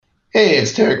Hey,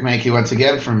 it's Derek Mankey once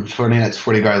again from Fortinet's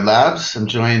FortiGuard Labs. I'm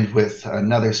joined with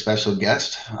another special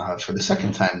guest for the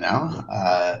second time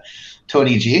now,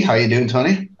 Tony G. How you doing,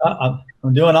 Tony?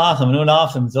 I'm doing awesome. I'm doing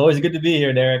awesome. It's always good to be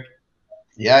here, Derek.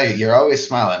 Yeah, you're always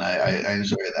smiling. I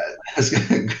enjoy that.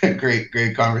 It's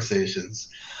great conversations.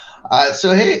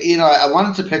 So hey, I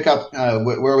wanted to pick up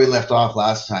where we left off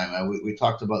last time. We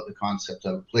talked about the concept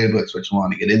of playbooks, which I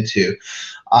want to get into.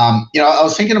 I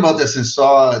was thinking about this and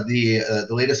saw the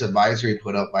latest advisory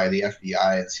put out by the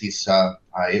FBI and CISA.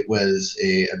 It was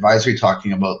a advisory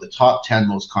talking about the top 10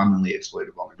 most commonly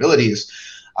exploited vulnerabilities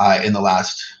in the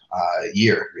last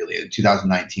year, really, in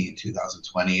 2019,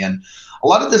 2020. And a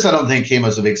lot of this, I don't think, came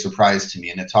as a big surprise to me.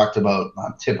 And it talked about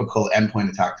typical endpoint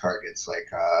attack targets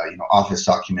like, Office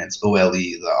documents, OLE,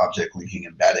 the object linking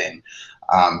embedding,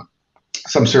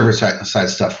 some server-side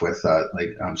stuff with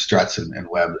struts and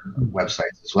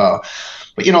websites as well.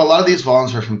 But, a lot of these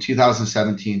volumes were from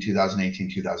 2017,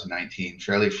 2018, 2019,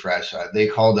 fairly fresh. They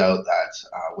called out that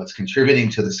what's contributing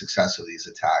to the success of these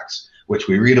attacks, which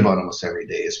we read about almost every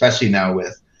day, especially now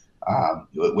with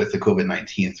the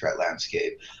COVID-19 threat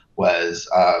landscape, was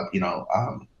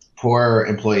poor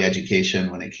employee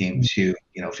education when it came to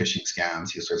phishing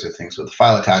scams, these sorts of things with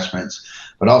file attachments,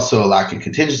 but also a lack of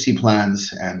contingency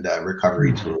plans and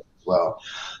recovery tools as well.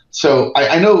 So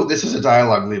I know this is a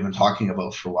dialogue we've been talking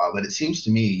about for a while, but it seems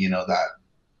to me that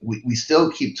we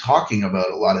still keep talking about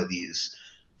a lot of these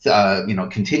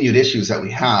continued issues that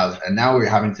we have, and now we're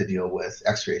having to deal with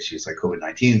extra issues like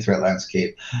COVID-19 threat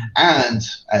landscape, and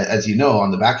as you know,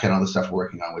 on the back end, all the stuff we're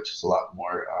working on, which is a lot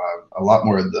more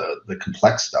of the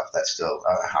complex stuff that's still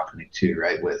happening too,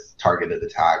 right? With targeted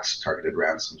attacks, targeted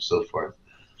ransom, so forth.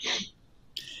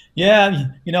 Yeah,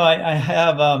 I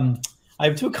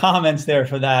have two comments there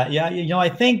for that. Yeah, I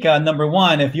think number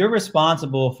one, if you're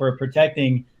responsible for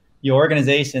protecting your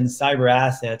organization's cyber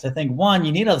assets, I think one,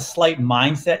 you need a slight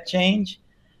mindset change.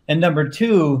 And number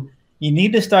two, you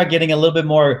need to start getting a little bit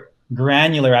more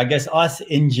granular, I guess us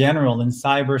in general in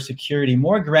cybersecurity,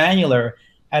 more granular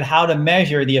at how to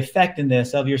measure the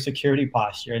effectiveness of your security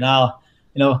posture. Now,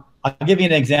 I'll give you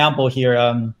an example here.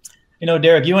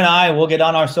 Derek, you and I will get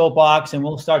on our soapbox and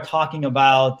we'll start talking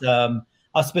about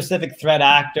a specific threat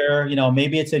actor.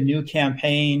 Maybe it's a new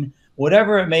campaign,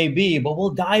 whatever it may be, but we'll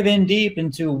dive in deep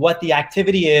into what the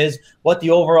activity is, what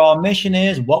the overall mission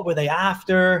is, what were they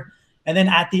after, and then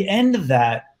at the end of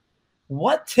that,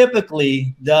 what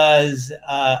typically does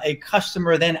a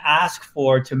customer then ask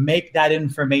for to make that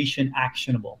information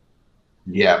actionable?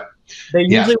 Yeah. They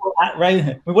usually will,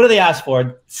 right? What do they ask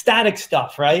for? Static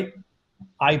stuff, right?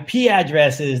 IP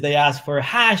addresses, they ask for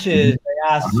hashes, they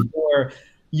ask for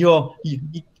your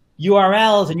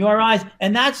URLs and URIs,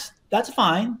 and that's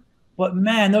fine. But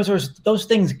man, those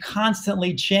things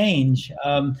constantly change.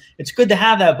 It's good to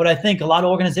have that, but I think a lot of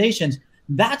organizations,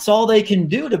 that's all they can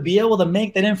do to be able to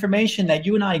make that information that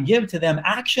you and I give to them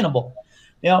actionable.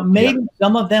 Maybe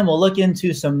some of them will look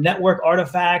into some network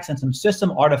artifacts and some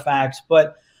system artifacts,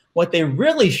 but what they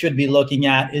really should be looking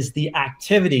at is the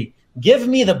activity. Give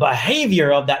me the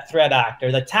behavior of that threat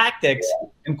actor, the tactics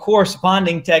and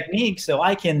corresponding techniques, so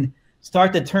I can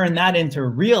start to turn that into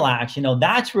real action.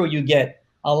 That's where you get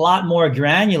a lot more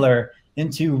granular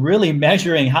into really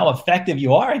measuring how effective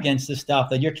you are against the stuff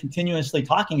that you're continuously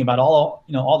talking about all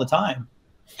the time.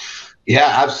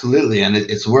 Yeah, absolutely. And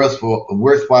it's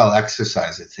worthwhile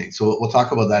exercise, I think. So we'll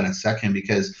talk about that in a second,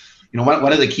 because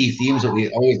one of the key themes that we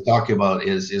always talk about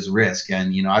is risk.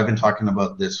 And I've been talking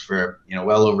about this for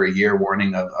well over a year,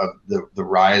 warning of the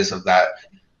rise of that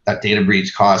data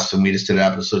breach cost. And we just did an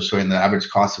episode showing the average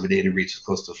cost of a data breach is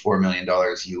close to $4 million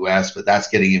US, but that's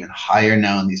getting even higher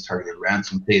now in these targeted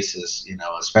ransom cases,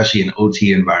 especially in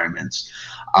OT environments.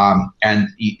 And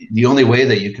the only way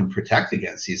that you can protect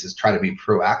against these is try to be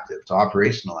proactive, to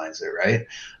operationalize it, right?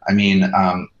 I mean,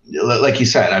 like you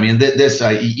said, I mean,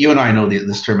 you and I know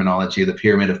this terminology, the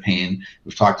pyramid of pain.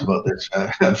 We've talked about this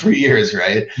for years,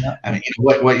 right? Yeah. I mean,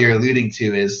 what you're alluding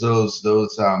to is those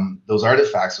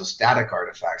artifacts, those static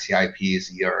artifacts, the IPs,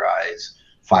 the URIs,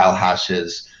 file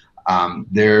hashes.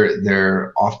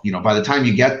 They're off. By the time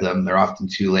you get them, they're often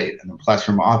too late. And then plus,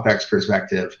 from an OpEx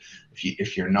perspective,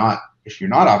 if you're not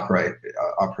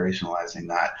operationalizing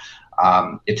that,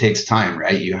 it takes time,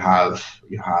 right? You have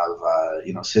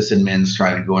sysadmins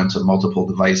trying to go into multiple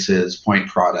devices, point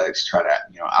products, try to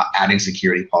adding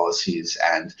security policies,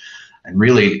 and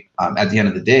really at the end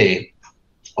of the day,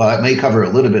 Well, it may cover a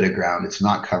little bit of ground. It's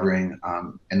not covering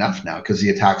enough now because the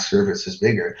attack surface is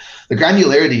bigger. The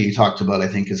granularity you talked about, I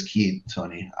think, is key,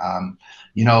 Tony.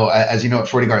 You know, as you know, at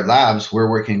FortiGuard Labs, we're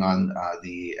working on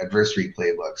the adversary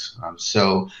playbooks.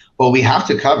 So, well, we have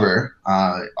to cover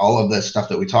all of the stuff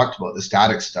that we talked about, the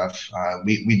static stuff.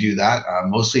 We do that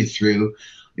mostly through,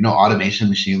 you know, automation,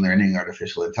 machine learning,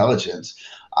 artificial intelligence.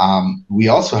 We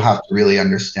also have to really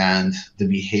understand the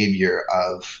behavior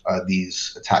of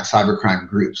these attack cybercrime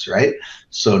groups, right?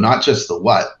 So not just the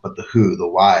what, but the who, the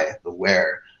why, the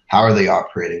where. How are they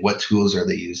operating? What tools are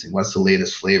they using? What's the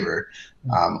latest flavor?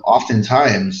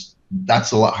 Oftentimes,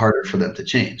 that's a lot harder for them to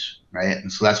change, right?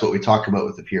 And so that's what we talk about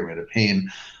with the pyramid of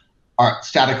pain.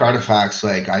 Static artifacts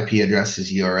like IP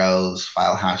addresses, URLs,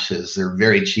 file hashes, they're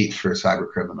very cheap for a cyber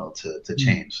criminal to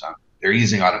change. They're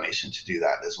using automation to do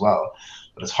that as well.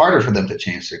 But it's harder for them to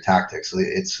change their tactics.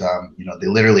 It's you know, they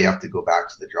literally have to go back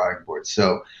to the drawing board.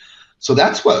 So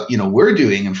that's what, you know, we're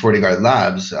doing in FortiGuard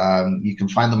Labs. You can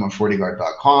find them on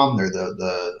FortiGuard.com. They're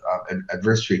the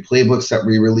adversary playbooks that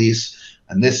we release,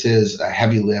 and this is a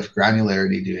heavy lift,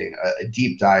 granularity, doing a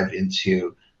deep dive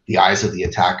into the eyes of the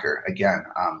attacker. Again,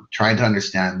 trying to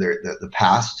understand the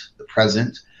past, the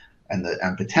present,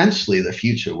 and potentially the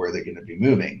future, where they're going to be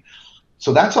moving.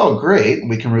 So that's all great.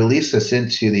 We can release this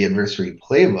into the adversary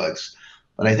playbooks,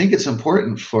 but I think it's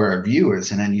important for our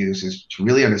viewers and end users to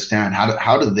really understand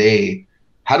how do they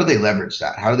leverage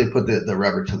that? How do they put the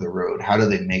rubber to the road? How do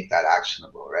they make that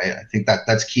actionable, right? I think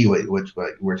that's key what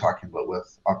we're talking about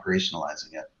with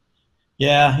operationalizing it.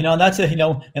 Yeah, you know, and that's a, you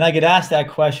know, and I get asked that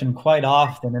question quite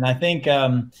often, and I think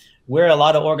where a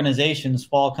lot of organizations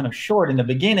fall kind of short in the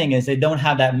beginning is they don't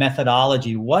have that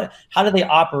methodology. How do they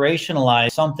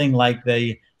operationalize something like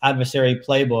the adversary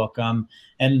playbook?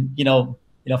 And you know,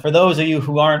 for those of you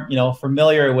who aren't, you know,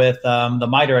 familiar with the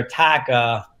MITRE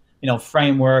ATT&CK, you know,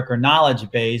 framework or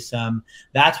knowledge base,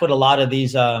 that's what a lot of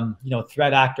these, you know,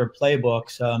 threat actor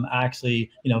playbooks actually,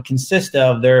 you know, consist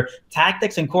of. Their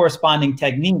tactics and corresponding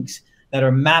techniques that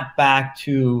are mapped back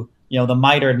to, you know, the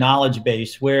MITRE knowledge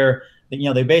base, where, you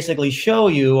know, they basically show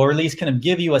you, or at least kind of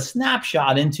give you a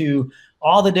snapshot into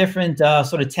all the different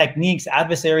sort of techniques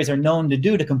adversaries are known to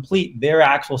do to complete their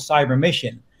actual cyber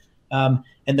mission.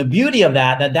 And the beauty of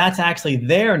that's actually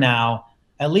there now.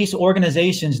 At least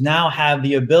organizations now have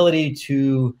the ability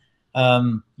to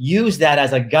use that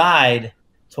as a guide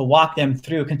to walk them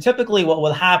through. And typically what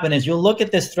will happen is you'll look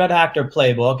at this threat actor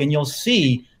playbook and you'll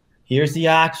see, here's the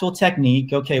actual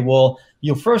technique. Okay, well,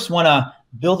 you first want to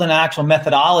build an actual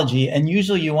methodology, and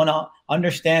usually you want to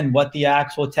understand what the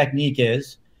actual technique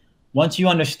is. Once you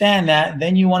understand that,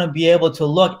 then you want to be able to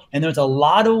look, and there's a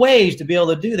lot of ways to be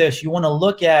able to do this. You want to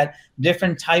look at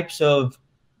different types of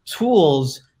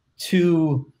tools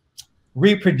to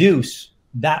reproduce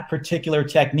that particular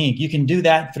technique. You can do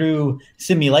that through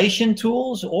simulation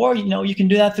tools, or, you know, you can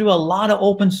do that through a lot of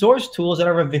open source tools that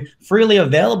are freely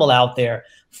available out there.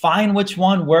 Find which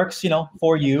one works, you know,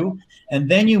 for you. And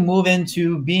then you move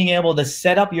into being able to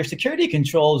set up your security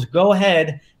controls. Go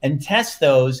ahead and test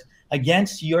those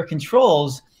against your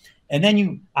controls. And then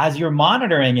you, as you're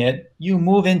monitoring it, you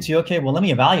move into, okay, well, let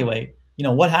me evaluate, you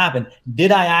know, what happened?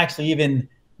 Did I actually even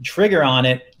trigger on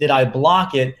it? Did I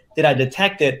block it? Did I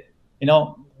detect it? You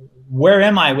know, where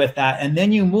am I with that? And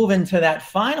then you move into that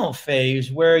final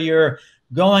phase where you're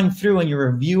going through and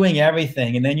you're reviewing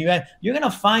everything. And then you're going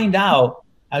to find out,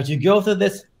 as you go through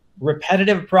this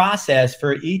repetitive process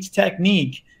for each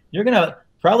technique, you're going to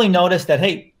probably notice that,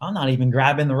 hey, I'm not even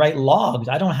grabbing the right logs.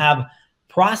 I don't have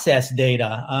process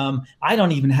data. I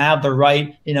don't even have the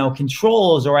right, you know,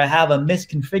 controls, or I have a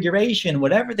misconfiguration,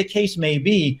 whatever the case may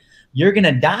be. You're going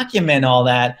to document all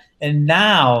that. And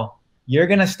now you're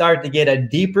going to start to get a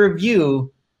deeper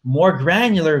view, more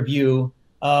granular view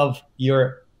of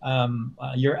your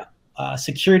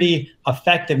security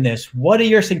effectiveness. What are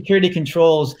your security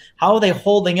controls? How are they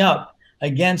holding up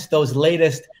against those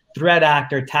latest threat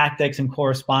actor tactics and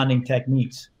corresponding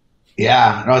techniques?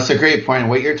 Yeah, no, it's a great point.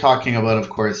 What you're talking about, of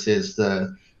course, is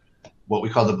what we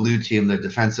call the blue team, the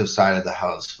defensive side of the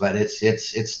house. But it's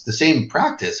the same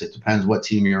practice. It depends what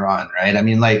team you're on, right? I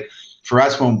mean, like for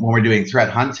us, when we're doing threat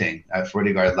hunting at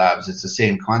FortiGuard Labs, it's the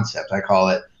same concept. I call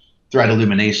it threat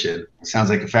illumination. It sounds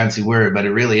like a fancy word, but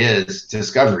it really is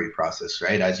discovery process,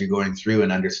 right? As you're going through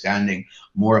and understanding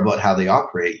more about how they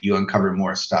operate, you uncover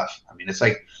more stuff. I mean, it's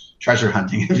like treasure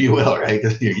hunting, if you will, right?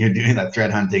 Because you're doing that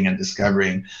threat hunting and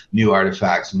discovering new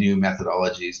artifacts, new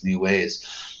methodologies, new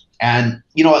ways. And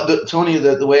you know, Tony,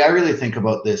 the way I really think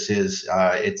about this is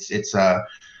it's a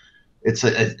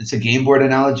game board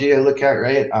analogy I look at,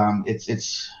 right?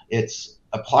 It's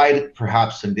applied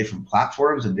perhaps in different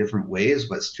platforms in different ways,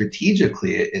 but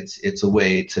strategically, it's a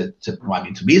way to well, I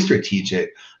mean, to be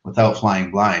strategic without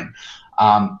flying blind.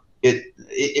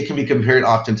 It can be compared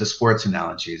often to sports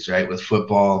analogies, right? With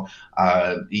football,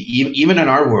 even in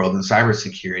our world in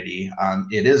cybersecurity,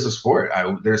 it is a sport.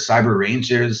 There's cyber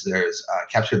rangers, there's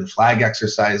capture the flag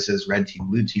exercises, red team,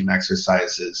 blue team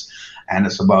exercises, and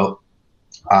it's about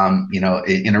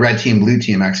in a red team, blue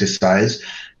team exercise.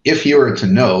 If you were to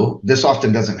know, this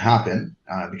often doesn't happen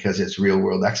because it's real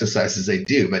world exercises they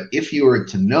do, but if you were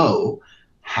to know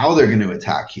how they're going to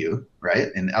attack you, right?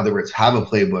 In other words, have a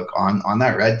playbook on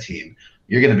that red team,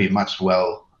 you're going to be much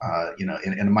in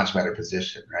a much better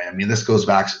position, right? I mean, this goes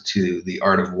back to the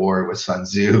art of war with Sun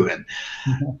Tzu and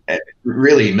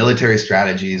really military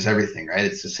strategies, everything, right?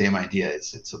 It's the same idea.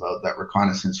 It's about that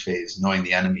reconnaissance phase, knowing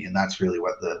the enemy, and that's really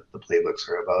what the playbooks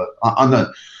are about on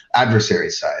the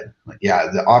adversary side. Like, yeah,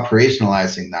 the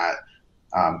operationalizing that,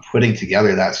 putting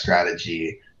together that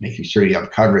strategy, making sure you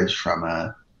have coverage from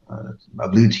a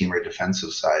blue team or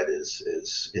defensive side is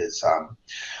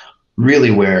really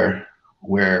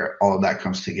where all of that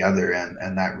comes together,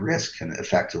 and that risk can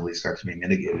effectively start to be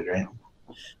mitigated, right?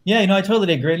 Yeah, I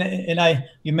totally agree. And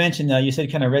you mentioned, you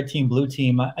said kind of red team, blue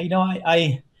team.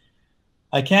 I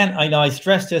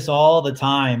stress this all the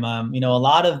time. A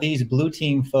lot of these blue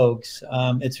team folks,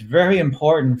 it's very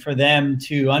important for them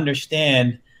to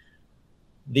understand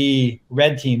the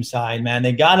red team side, man.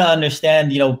 They got to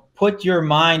understand, put your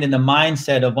mind in the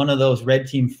mindset of one of those red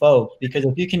team folks, because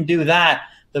if you can do that,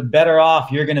 the better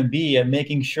off you're going to be at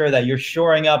making sure that you're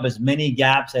shoring up as many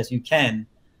gaps as you can.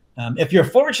 If you're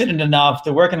fortunate enough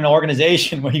to work in an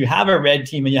organization where you have a red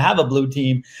team and you have a blue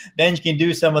team, then you can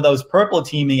do some of those purple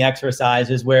teaming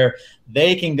exercises where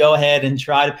they can go ahead and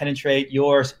try to penetrate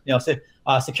your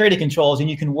security controls, and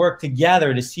you can work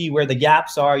together to see where the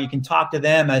gaps are. You can talk to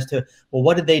them as to, well,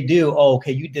 what did they do? Oh,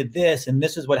 okay, you did this, and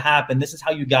this is what happened. This is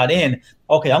how you got in.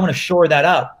 Okay, I'm going to shore that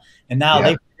up. And now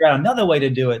they figure out another way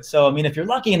to do it. So, I mean, if you're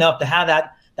lucky enough to have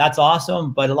that, that's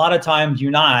awesome. But a lot of times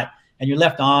you're not, and you're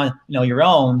left on, your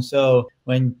own. So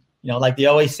when, like they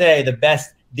always say, the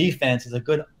best defense is a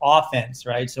good offense,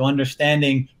 right? So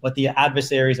understanding what the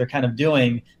adversaries are kind of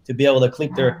doing to be able to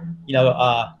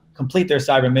complete their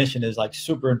cyber mission is like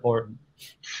super important.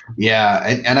 Yeah,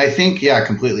 and I think,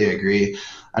 completely agree.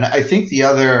 And I think the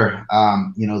other,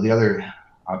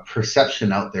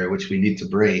 perception out there, which we need to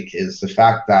break, is the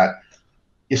fact that,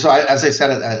 as I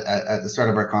said at the start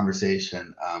of our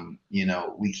conversation,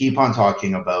 we keep on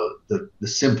talking about the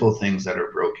simple things that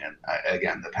are broken.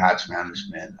 Again, the patch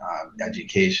management,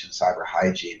 education, cyber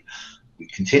hygiene. We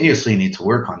continuously need to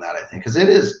work on that, I think, because it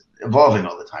is evolving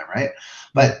all the time, right?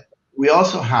 But we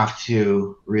also have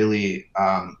to really,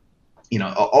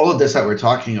 all of this that we're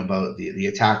talking about, the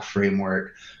attack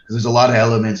framework, because there's a lot of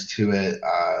elements to it,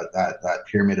 that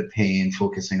pyramid of pain,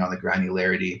 focusing on the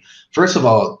granularity. First of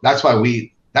all, that's why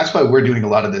we're doing a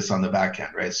lot of this on the back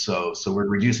end, right? So we're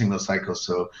reducing those cycles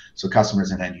so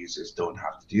customers and end users don't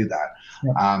have to do that.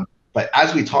 Yeah. But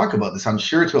as we talk about this, I'm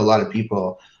sure to a lot of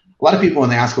people when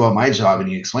they ask about my job and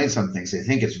you explain some things, they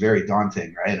think it's very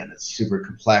daunting, right? And it's super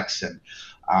complex, and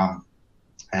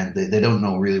they don't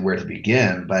know really where to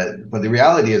begin. But the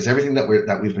reality is everything that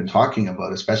we've been talking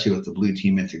about, especially with the blue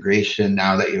team integration,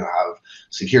 now that you have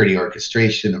security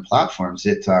orchestration and platforms,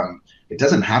 it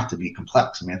doesn't have to be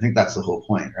complex. I mean, I think that's the whole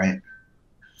point, right?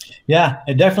 Yeah,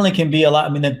 it definitely can be a lot.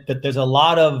 I mean, there's a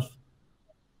lot of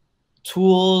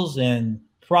tools and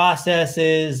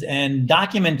processes and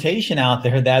documentation out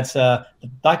there that's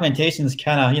documentation is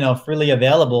kind of freely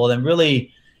available, and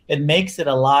really it makes it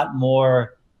a lot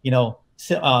more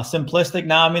simplistic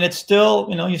now. I mean, it's still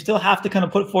you still have to kind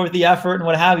of put forth the effort and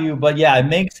what have you, but yeah,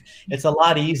 it's a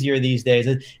lot easier these days.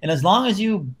 And as long as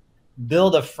you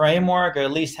build a framework, or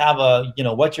at least have a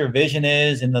what your vision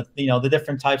is, and the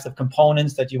different types of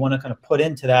components that you want to kind of put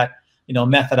into that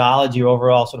methodology or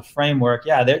overall sort of framework,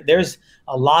 there's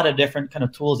a lot of different kind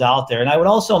of tools out there. And I would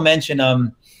also mention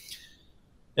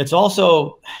it's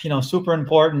also super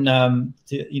important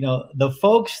to the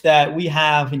folks that we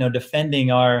have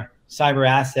defending our cyber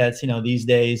assets these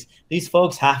days. These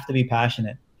folks have to be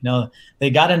passionate.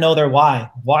 They got to know their why.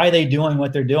 Why are they doing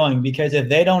what they're doing? Because if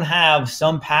they don't have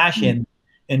some passion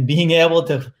in being able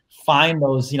to find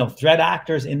those threat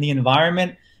actors in the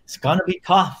environment, it's gonna be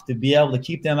tough to be able to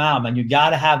keep them out. And you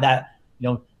got to have that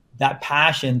that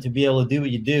passion to be able to do what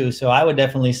you do. So I would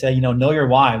definitely say know your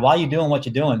why. Why are you doing what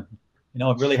you're doing?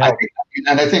 It really helps.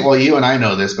 I think, well, you and I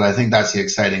know this, but I think that's the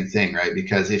exciting thing, right?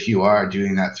 Because if you are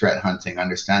doing that threat hunting,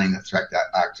 understanding the threat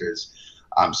actors,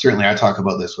 certainly I talk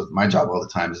about this with my job all the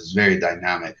time, is very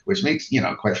dynamic, which makes,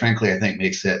 quite frankly, I think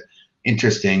makes it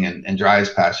interesting and drives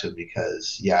passion,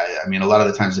 because yeah, I mean, a lot of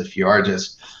the times if you are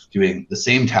just doing the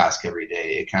same task every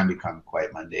day, it can become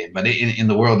quite mundane. But in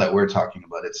the world that we're talking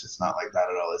about, it's not like that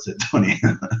at all, is it, Tony?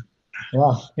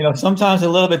 Yeah, sometimes a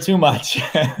little bit too much.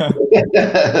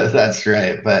 That's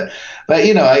right. But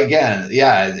again,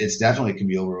 yeah, it's definitely can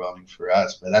be overwhelming for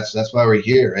us. But that's why we're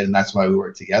here, and that's why we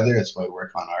work together. That's why we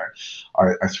work on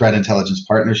our threat intelligence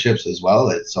partnerships as well.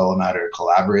 It's all a matter of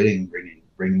collaborating,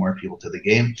 bring more people to the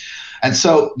game. And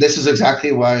so this is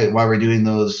exactly why we're doing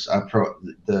those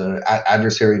the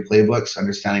adversary playbooks,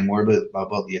 understanding more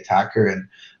about the attacker,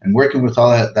 and working with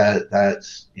all that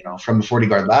from the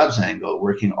FortiGuard Labs angle,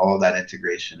 working all that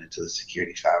integration into the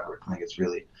security fabric. I think it's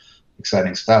really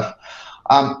exciting stuff.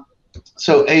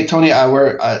 So, hey, Tony,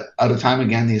 we're out of time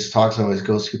again. These talks always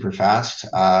go super fast,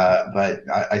 but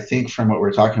I think from what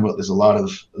we're talking about, there's a lot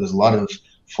of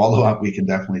follow-up we can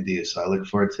definitely do. So I look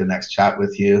forward to the next chat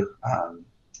with you,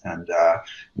 and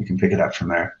we can pick it up from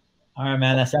there. All right,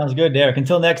 man. That sounds good, Derek.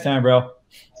 Until next time, bro.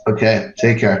 Okay.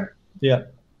 Take care. See ya.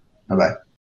 Bye-bye.